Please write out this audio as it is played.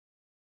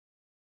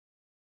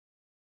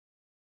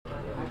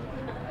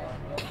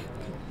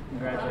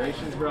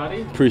Congratulations,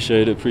 Brody.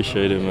 Appreciate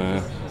it,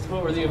 man.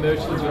 What were the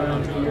emotions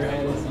running through your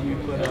head as you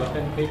put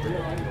pen and paper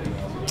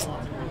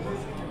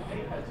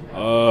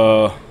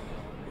down?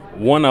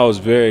 One, I was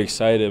very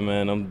excited,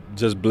 man. I'm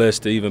just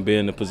blessed to even be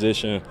in the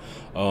position.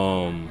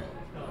 I'm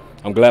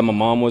glad my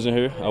mom wasn't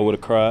here. I would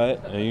have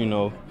cried,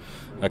 and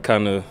I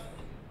kind of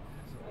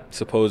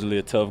supposedly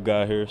a tough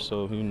guy here,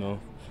 so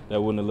that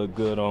wouldn't have looked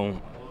good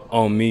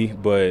on me.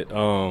 But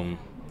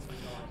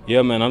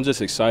yeah, man, I'm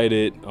just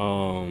excited.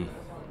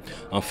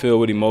 I'm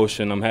filled with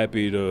emotion. I'm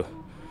happy to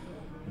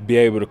be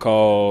able to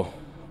call.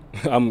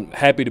 I'm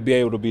happy to be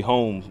able to be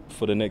home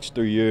for the next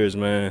 3 years,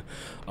 man.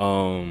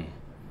 And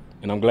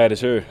I'm glad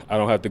it's here. I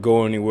don't have to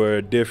go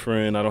anywhere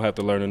different. I don't have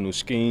to learn a new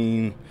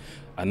scheme.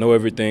 I know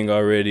everything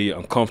already.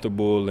 I'm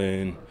comfortable,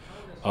 and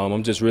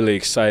I'm just really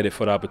excited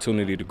for the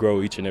opportunity to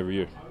grow each and every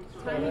year.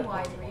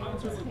 Timing-wise, were you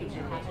anticipating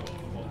it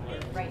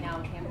happening right now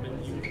in camp for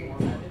the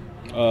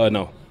season?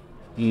 No,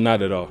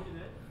 not at all.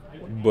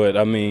 But,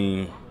 I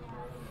mean,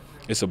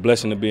 it's a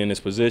blessing to be in this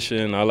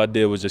position. All I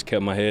did was just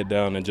kept my head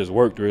down and just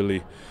worked,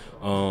 really.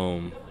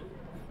 And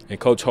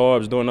Coach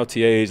Harbs doing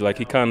OTAs, like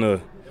he kind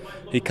of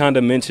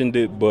mentioned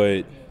it,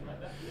 but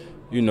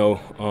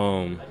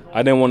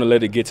I didn't want to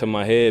let it get to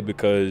my head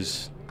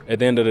because at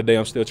the end of the day,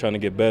 I'm still trying to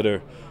get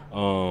better.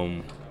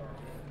 And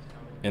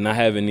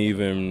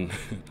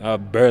I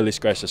barely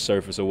scratched the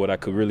surface of what I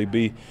could really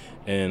be.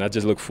 And I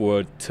just look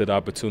forward to the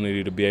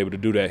opportunity to be able to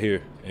do that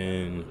here.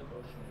 And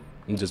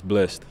I'm just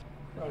blessed.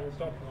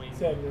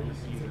 Said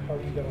part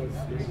of that was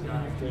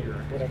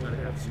whatever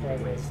they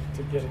described as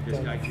to get it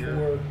done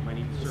before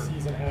the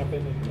season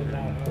happened and to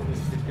not have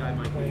this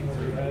playing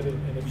over your head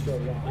and it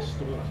showed off.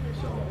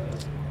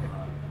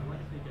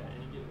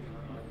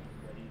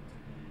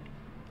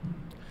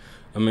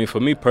 I mean, for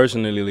me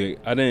personally,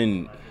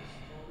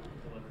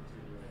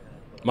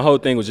 my whole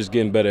thing was just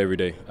getting better every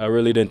day. I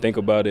really didn't think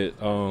about it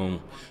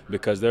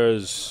because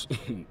there's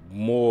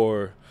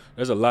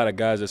a lot of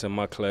guys that's in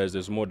my class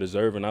that's more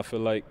deserving, I feel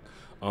like.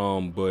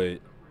 But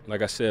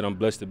like I said, I'm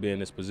blessed to be in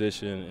this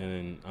position,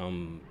 and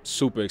I'm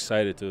super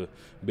excited to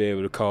be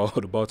able to call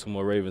the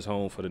Baltimore Ravens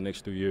home for the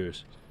next 3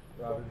 years.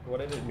 Robert, what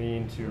did it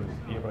mean to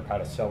be able to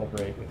kind of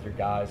celebrate with your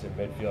guys in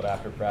midfield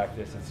after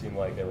practice? It seemed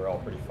like they were all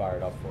pretty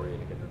fired up for you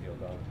to get the deal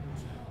done.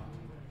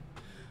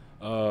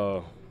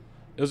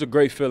 It was a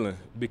great feeling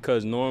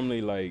because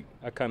normally, like,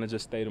 I kind of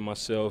just stay to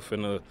myself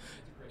in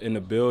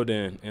the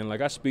building, and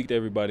like I speak to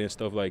everybody and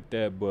stuff like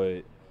that.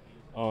 But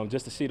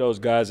just to see those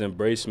guys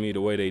embrace me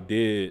the way they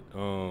did,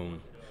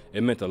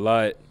 it meant a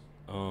lot.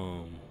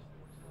 And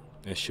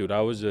shoot,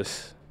 I was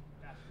just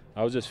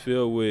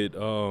filled with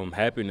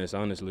happiness,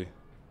 honestly.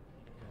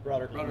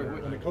 Broderick,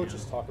 when the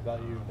coaches talk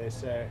about you, they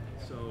say,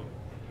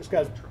 this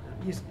guy's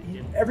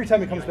every time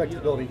he comes back to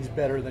the building, he's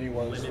better than he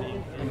was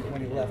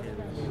when he left.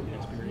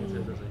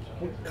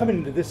 Coming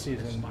into this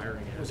season,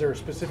 was there a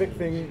specific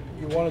thing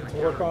you wanted to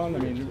work on? I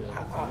mean,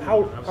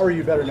 how are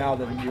you better now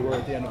than you were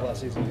at the end of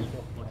last season?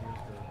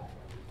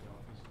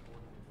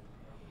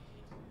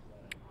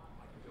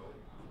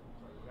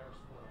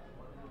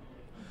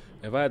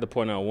 If I had to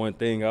point out one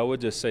thing, I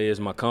would just say it's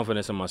my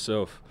confidence in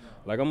myself.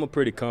 Like, I'm a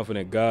pretty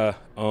confident guy,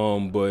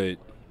 but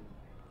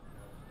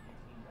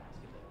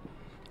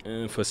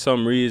and for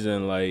some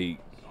reason, like,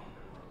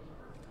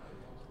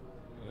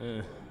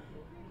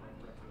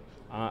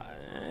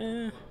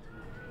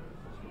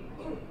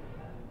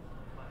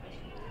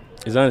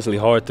 it's honestly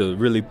hard to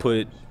really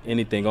put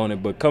anything on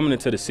it. But coming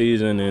into the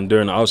season and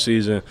during the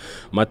offseason,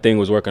 my thing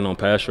was working on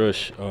pass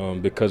rush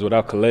because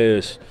without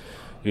Calais,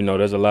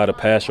 there's a lot of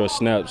pass rush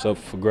snaps up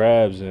for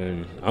grabs,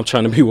 and I'm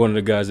trying to be one of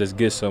the guys that's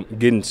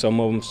getting some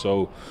of them.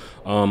 So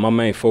my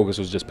main focus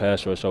was just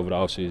pass rush over the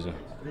offseason.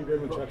 Have you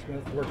been with Chuck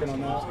Smith working on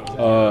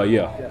that?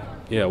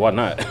 Yeah, why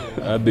not?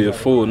 I'd be a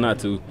fool not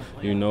to,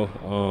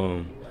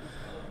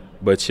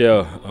 But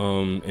yeah,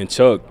 and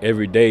Chuck,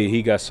 every day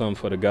he got something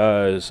for the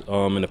guys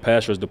in the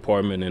pass rush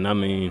department, and I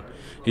mean,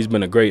 he's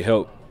been a great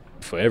help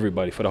for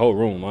everybody, for the whole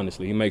room,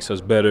 honestly. He makes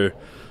us better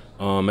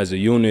as a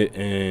unit,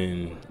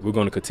 and we're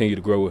going to continue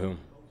to grow with him.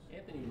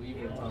 Anthony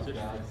Weaver talks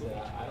about,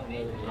 I don't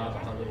know that we have a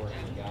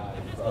hardworking guy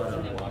who's better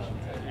in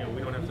Washington.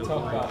 We don't have to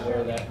talk about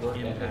where that work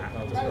ethic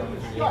comes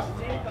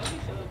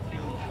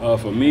from.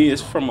 For me,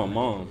 it's from my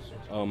mom.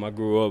 I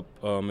grew up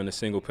in a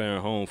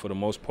single-parent home for the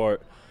most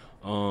part,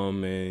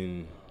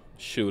 and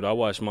shoot, I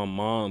watched my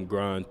mom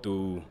grind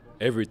through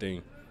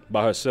everything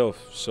by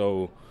herself.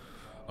 So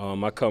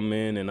I come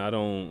in and I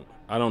don't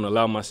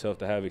allow myself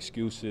to have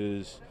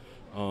excuses.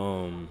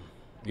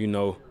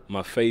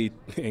 My faith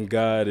in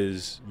God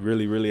is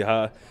really, really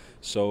high.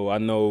 So I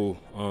know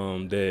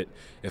that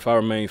if I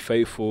remain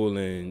faithful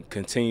and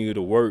continue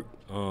to work,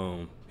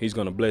 He's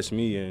going to bless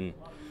me, and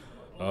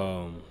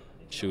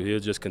He'll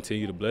just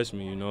continue to bless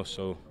me,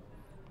 So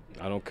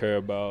I don't care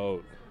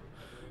about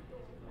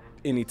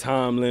any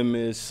time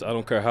limits. I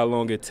don't care how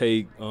long it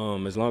take.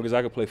 As long as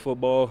I can play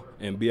football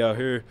and be out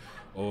here,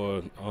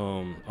 or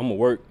I'm gonna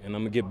work and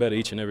I'm gonna get better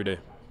each and every day.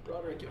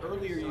 Broderick,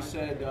 earlier you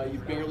said you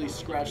barely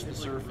scratched the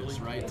surface,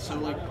 right? So,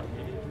 like,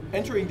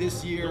 entering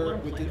this year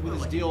with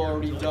his deal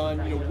already done,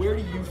 where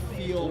do you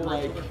feel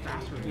like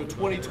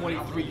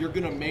 2023 you're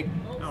going to make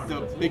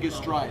the biggest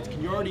strides?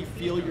 Can you already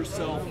feel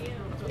yourself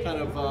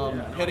kind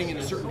of heading in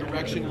a certain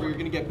direction where you're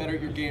going to get better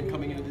at your game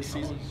coming into this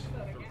season?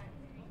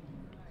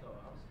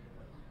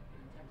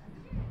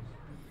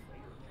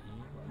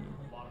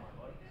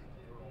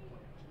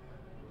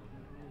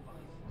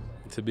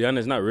 To be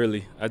honest, not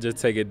really. I just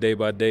take it day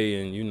by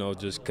day and,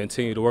 just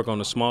continue to work on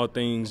the small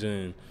things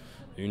and,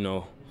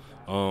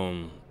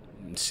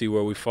 see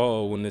where we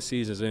fall when the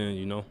season's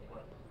in, About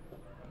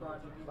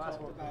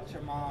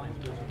your mom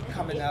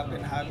coming up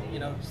and how,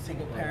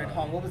 single parent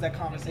home. What was that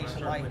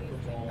conversation like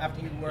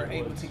after you were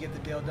able to get the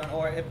deal done?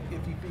 Or if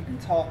you can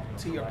talk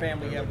to your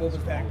family yet, what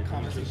was that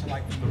conversation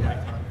like for you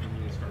guys?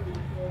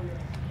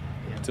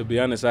 To be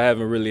honest, I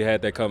haven't really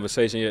had that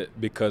conversation yet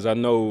because I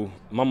know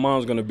my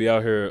mom's going to be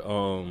out here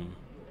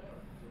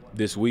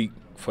this week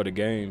for the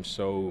game.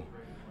 So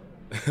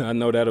I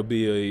know that'll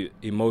be an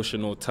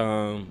emotional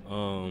time.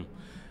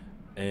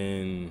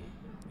 And,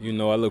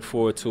 I look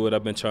forward to it.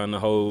 I've been trying to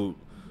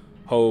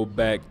hold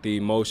back the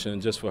emotion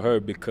just for her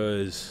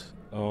because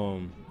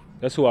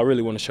that's who I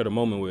really want to share the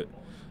moment with.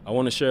 I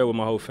want to share it with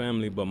my whole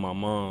family, but my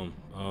mom,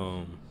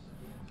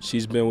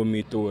 she's been with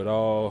me through it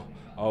all,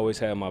 always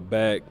had my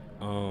back.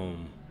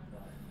 And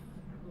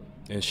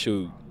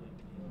shoot,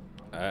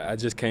 I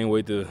just can't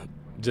wait to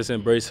just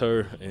embrace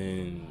her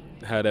and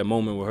have that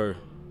moment with her.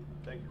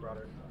 Thank you,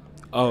 Broderick.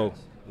 Oh,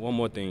 one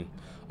more thing.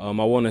 I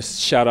want to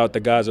shout out the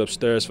guys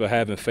upstairs for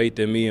having faith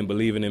in me and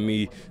believing in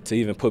me to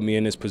even put me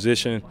in this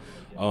position.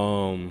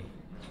 And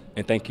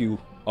thank you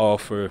all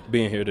for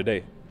being here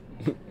today.